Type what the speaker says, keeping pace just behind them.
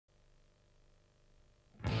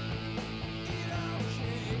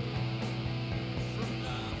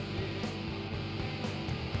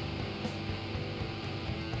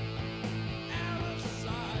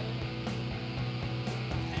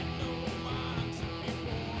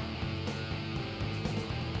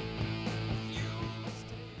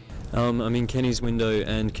I'm in Kenny's Window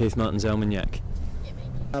and Keith Martin's Almanac.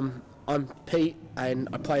 I'm Pete and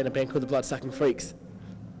I play in a band called the Bloodsucking Freaks.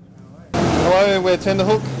 Hello, we're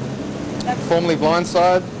Tenderhook, formerly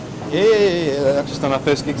Blindside. Yeah, I've just done our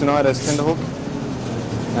first gig tonight as Tenderhook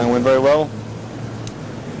and went very well.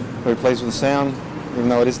 Very pleased with the sound, even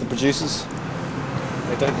though it is the producers.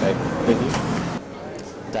 Hey,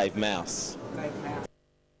 Dave Mouse.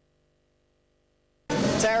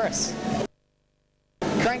 Terrace.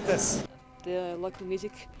 Crank this. The local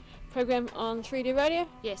music program on 3D radio?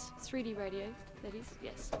 Yes, 3D radio, that is,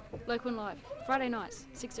 yes. Local and live, Friday nights,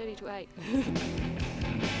 6:30 to 8.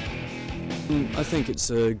 I think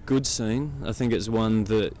it's a good scene. I think it's one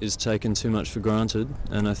that is taken too much for granted,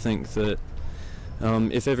 and I think that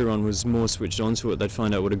if everyone was more switched onto it, they'd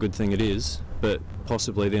find out what a good thing it is, but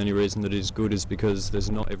possibly the only reason that it is good is because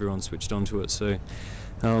there's not everyone switched onto it. So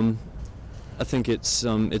I think it's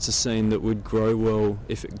a scene that would grow well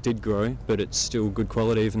if it did grow, but it's still good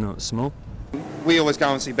quality even though it's small. We always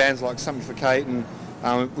go and see bands like Something for Kate, and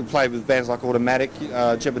we played with bands like Automatic,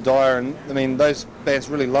 Jebediah, and I mean those bands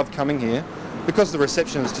really love coming here because the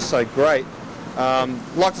reception is just so great.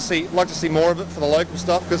 Like to see more of it for the local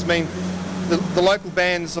stuff, because I mean the local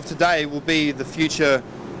bands of today will be the future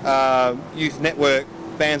youth network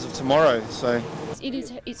bands of tomorrow. So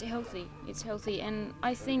it's healthy, and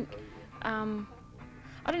I think I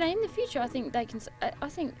don't know, in the future I think they can. I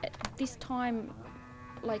think at this time,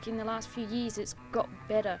 like in the last few years, it's got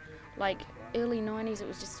better. Like early 90s, it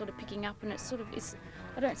was just sort of picking up, and it's I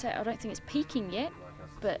don't think it's peaking yet,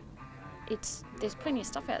 but there's plenty of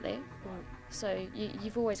stuff out there. So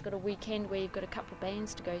you've always got a weekend where you've got a couple of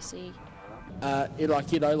bands to go see.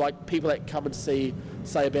 Like people that come and see,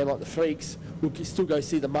 say, a band like the Freaks will still go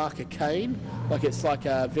see the Marker Cane. Like it's like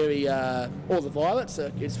a very all the Violets.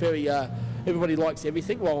 It's very everybody likes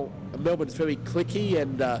everything. While Melbourne's very cliquey,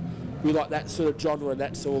 and we like that sort of genre, and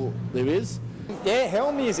that's all there is. Yeah,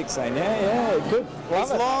 hell music scene. Yeah, good. Love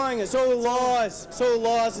it's it. lying. It's all lies. It's all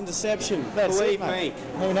lies and deception. That's Believe it, me.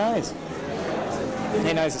 Who knows?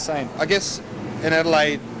 He knows the same. I guess in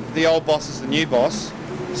Adelaide, the old boss is the new boss,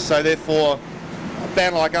 so therefore a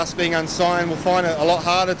band like us being unsigned will find it a lot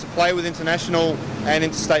harder to play with international and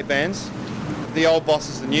interstate bands. The old boss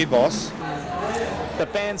is the new boss. The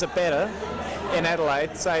bands are better in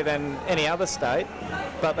Adelaide, say, than any other state,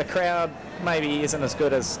 but the crowd maybe isn't as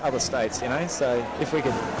good as other states, you know, so if we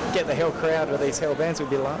could get the hell crowd with these hell bands, we'd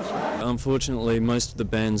be large. Unfortunately, most of the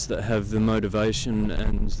bands that have the motivation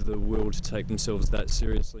and the will to take themselves that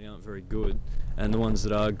seriously aren't very good, and the ones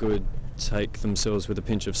that are good take themselves with a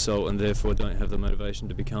pinch of salt and therefore don't have the motivation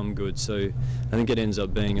to become good. So I think it ends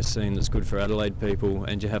up being a scene that's good for Adelaide people,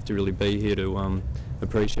 and you have to really be here to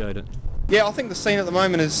appreciate it. Yeah, I think the scene at the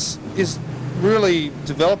moment is really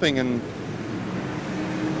developing, and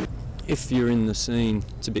if you're in the scene,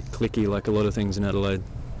 it's a bit cliquey like a lot of things in Adelaide,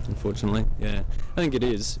 unfortunately. Yeah, I think it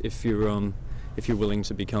is if you're willing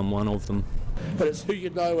to become one of them. But it's who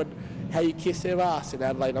you know and how you kiss their ass in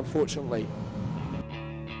Adelaide, unfortunately. Yeah.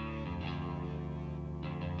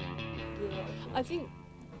 I think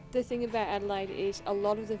the thing about Adelaide is a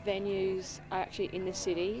lot of the venues are actually in the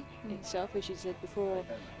city itself, as you said before.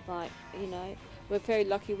 Like, you know, we're very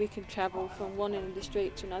lucky we can travel from one end of the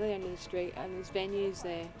street to another end of the street, and there's venues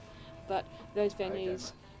there. But those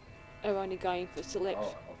venues are only going for select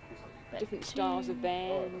different styles of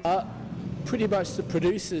bands. Pretty much the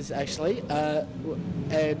producers, actually, and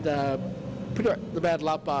pretty much the Mad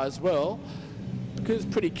Love Bar as well, because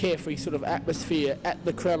it's pretty carefree sort of atmosphere at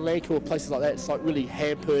the Crown Lanka or places like that. It's like really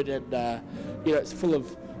hampered, and you know, it's full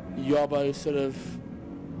of yobbo sort of.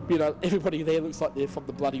 You know, everybody there looks like they're from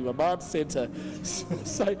the bloody remand centre.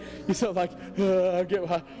 So you're sort of like,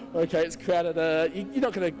 okay, it's crowded. You're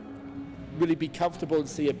not going to really be comfortable and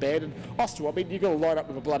see a band. And Austria, I mean, you've got to line up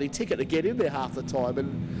with a bloody ticket to get in there half the time.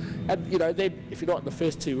 And you know, then if you're not in the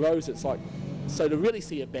first two rows, it's like, so to really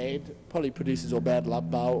see a band, probably Producers or Mad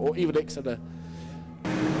Love Bar or even Exeter.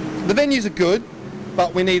 the venues are good,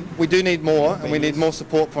 but we do need more, and we need more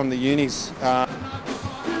support from the unis.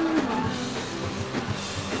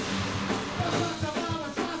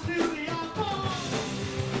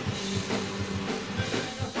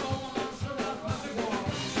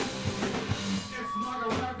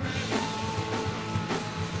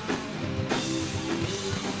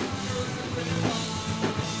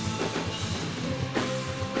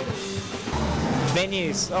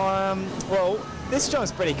 Venues. Well, this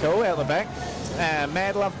joint's pretty cool out the back.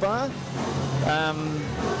 Mad Love Bar.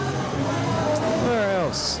 Where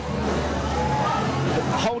else?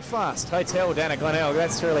 Hold Fast Hotel down at Glenelg,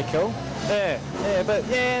 that's really cool. Yeah,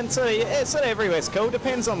 and sort of everywhere's cool.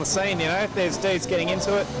 Depends on the scene, you know. If there's dudes getting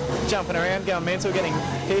into it, jumping around, going mental, getting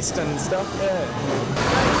pissed and stuff. Yeah.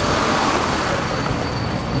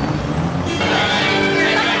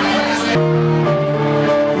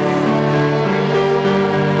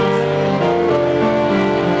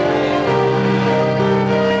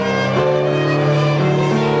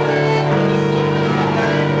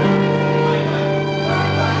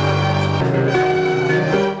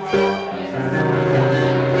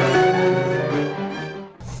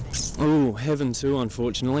 Heaven too,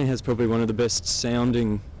 unfortunately, has probably one of the best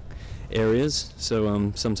sounding areas,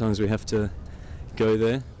 so sometimes we have to go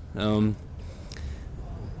there.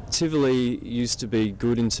 Tivoli used to be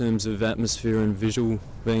good in terms of atmosphere and visual,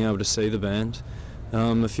 being able to see the band.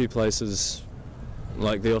 A few places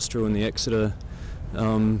like the Austral and the Exeter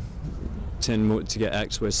tend more to get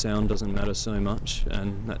acts where sound doesn't matter so much,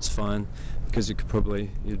 and that's fine, because it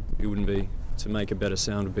wouldn't be, to make a better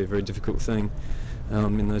sound would be a very difficult thing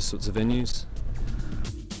in those sorts of venues.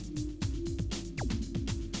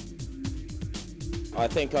 I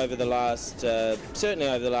think over the last, certainly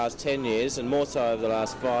over the last 10 years, and more so over the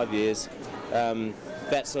last 5 years,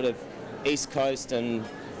 that sort of East Coast and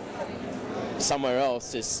somewhere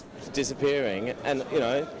else is disappearing. And you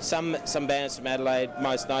know, some bands from Adelaide,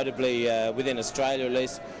 most notably within Australia at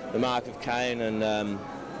least, the Mark of Cain and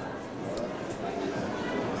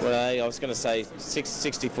well, I was going to say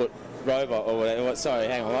 60-foot robot or whatever. Sorry,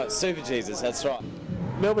 hang on. Super Jesus, that's right.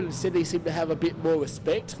 Melbourne and Sydney seem to have a bit more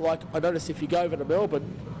respect. Like, I notice if you go over to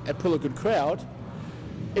Melbourne and pull a good crowd,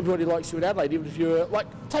 everybody likes you in Adelaide, even if you're, like,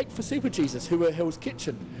 take for Super Jesus, who were Hell's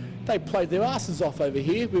Kitchen. They played their asses off over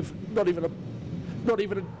here with you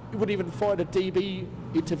wouldn't even find a DB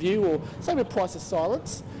interview, or same with Price of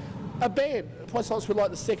Silence. A band, Price of Silence were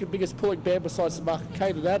like the second biggest pulling band besides the Mark of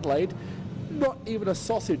Cain in Adelaide. Not even a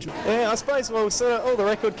sausage. Yeah, I suppose, well, sort of all the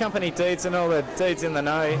record company dudes and all the dudes in the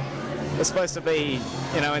know are supposed to be,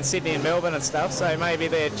 you know, in Sydney and Melbourne and stuff, so maybe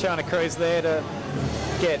they're trying to cruise there to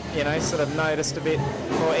get, you know, sort of noticed a bit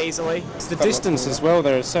more easily. It's the distance as well.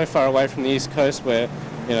 They're so far away from the East Coast where,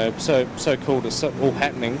 you know, so cool to all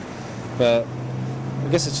happening, but I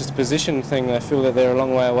guess it's just a position thing. They feel that they're a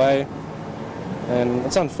long way away, and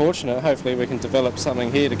it's unfortunate. Hopefully we can develop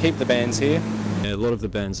something here to keep the bands here. Yeah, a lot of the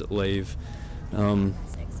bands that leave,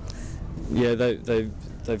 yeah,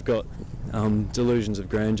 they've got delusions of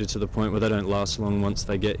grandeur to the point where they don't last long. Once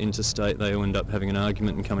they get interstate, they all end up having an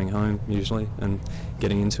argument and coming home usually, and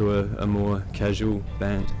getting into a more casual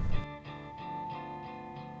band.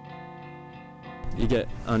 You get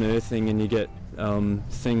unearthing, and you get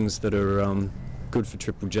things that are good for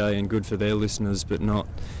Triple J and good for their listeners, but not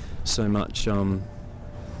so much.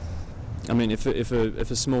 I mean, if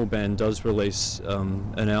a small band does release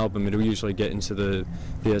an album, it'll usually get into the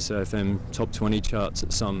SAFM top 20 charts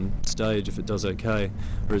at some stage if it does okay,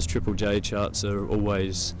 whereas Triple J charts are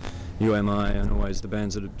always UMI and always the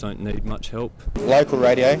bands that don't need much help. Local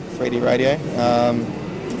radio, 3D radio.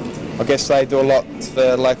 I guess they do a lot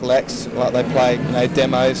for local acts, like they play, you know,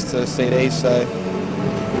 demos to CDs, so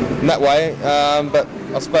in that way. But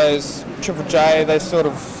I suppose Triple J, they're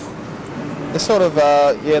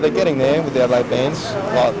getting there with the Adelaide bands.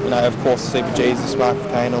 Like, you know, of course, Super Jesus, Mark of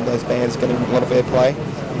Cain, all those bands getting a lot of airplay.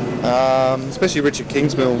 Especially Richard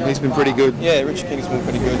Kingsmill, he's been pretty good. Yeah, Richard Kingsmill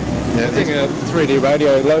pretty good. Yeah, I think 3D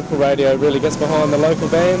radio, local radio really gets behind the local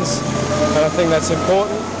bands, and I think that's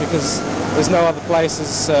important because there's no other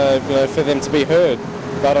places, you know, for them to be heard.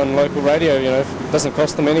 But on local radio, you know, it doesn't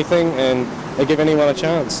cost them anything, and they give anyone a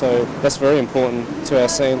chance. So that's very important to our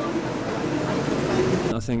scene.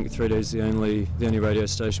 I think 3D is the only radio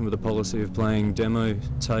station with a policy of playing demo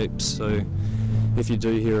tapes, so if you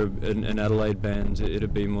do hear an Adelaide band,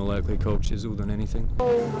 it'd be more likely Cold Chisel than anything.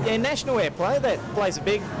 Yeah, national airplay, that plays a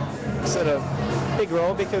big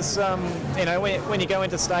role because, you know, when you go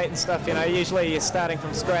into state and stuff, you know, usually you're starting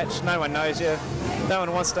from scratch, no one knows you, no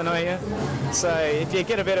one wants to know you. So if you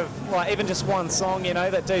get a bit of, like, even just one song, you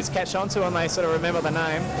know, that dudes catch on to and they sort of remember the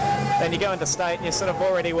name, then you go into state and you're sort of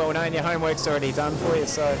already well known, your homework's already done for you,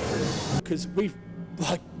 so. Because we've,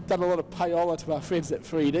 like, done a lot of payola to our friends at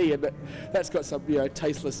 3D, and that's got some, you know,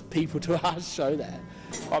 tasteless people to us show that.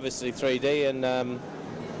 Obviously 3D and,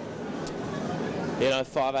 you know,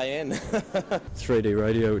 5am. 3D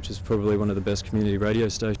Radio, which is probably one of the best community radio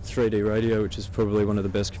stations. 3D Radio, which is probably one of the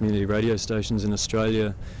best community radio stations in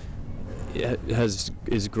Australia,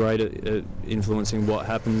 is great at influencing what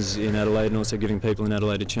happens in Adelaide and also giving people in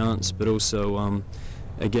Adelaide a chance. But also,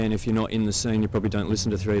 again, if you're not in the scene, you probably don't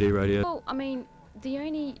listen to 3D Radio. Well, I mean, The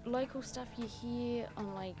only local stuff you hear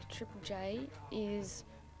on like Triple J is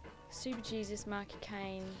Super Jesus, Marky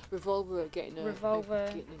Kane, Revolver getting a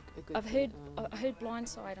Revolver. a good I heard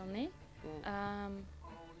Blindside on there. yeah.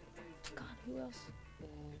 God, who else? Yeah.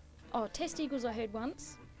 Oh, Test Eagles I heard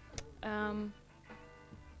once. And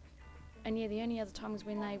yeah, the only other time was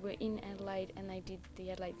when they were in Adelaide and they did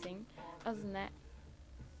the Adelaide thing. Other than that,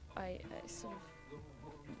 I sort of,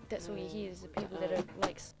 that's all you hear is the people that are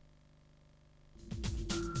like.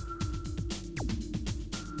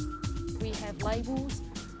 We have labels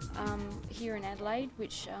here in Adelaide,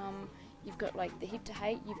 which you've got like the Hip to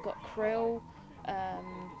Hate, you've got Krell,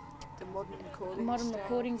 The Modern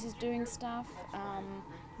Recordings is doing stuff.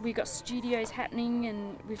 We've got studios happening,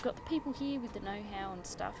 and we've got the people here with the know-how and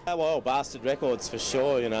stuff. Well, Bastard Records for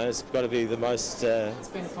sure. You know, it's got to be the most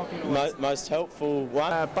most helpful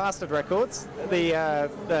one. Bastard Records,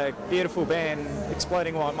 the beautiful band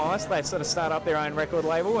Exploding White Mice. They sort of start up their own record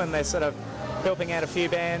label, and they're sort of helping out a few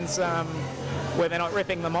bands where they're not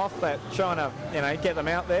ripping them off, but trying to get them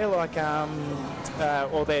out there, like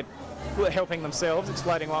or they're helping themselves,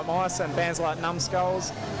 Exploding White Mice, and bands like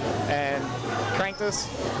Numbskulls and Cranktus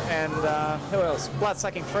and who else?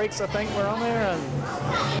 Bloodsucking Freaks, I think, were on there.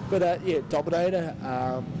 But yeah,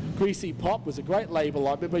 Dominator, Greasy Pop was a great label.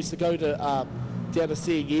 I remember I used to go to down to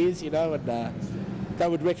Seeing Ears, and they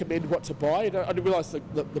would recommend what to buy. I didn't realise the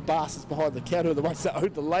bastards behind the counter are the ones that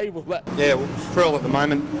owned the label. But Yeah, well, Krill at the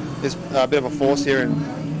moment is a bit of a force here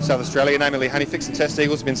in South Australia, namely Honeyfix and Test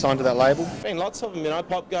Eagles have been signed to that label. Been lots of them,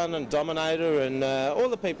 Pop Gun and Dominator and all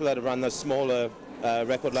the people that have run those smaller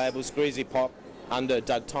record labels, Greasy Pop, under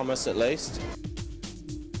Doug Thomas at least.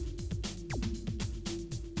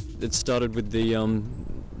 It started with the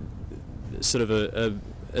sort of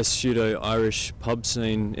a pseudo-Irish pub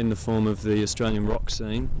scene in the form of the Australian rock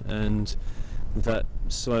scene, and that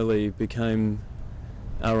slowly became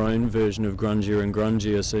our own version of grungier and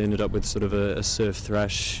grungier, so we ended up with sort of a surf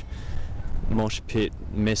thrash, mosh pit,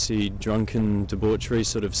 messy, drunken, debauchery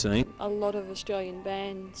sort of scene. A lot of Australian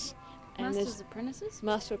bands. And Master Apprentices?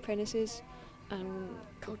 Master Apprentices,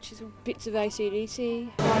 Cold Chisel, bits of AC/DC.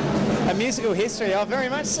 A musical history, oh, very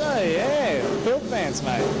much so, yeah. Filth bands,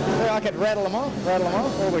 mate. I could rattle them off,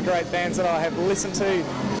 all the great bands that I have listened to.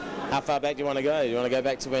 How far back do you want to go? Do you want to go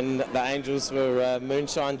back to when the Angels were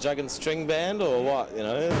Moonshine Jug and String Band, or what,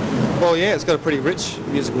 Well, yeah, it's got a pretty rich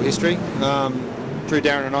musical history. Drew,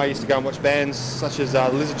 Darren and I used to go and watch bands such as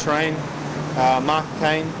Lizard Train, Mark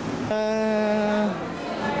Kane.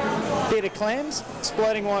 Bit of Clams,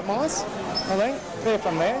 Exploding White Mice, I think. They're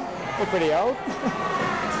from there. They're pretty old.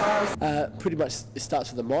 pretty much it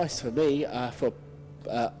starts with the Mice for me, for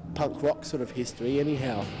punk rock sort of history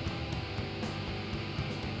anyhow.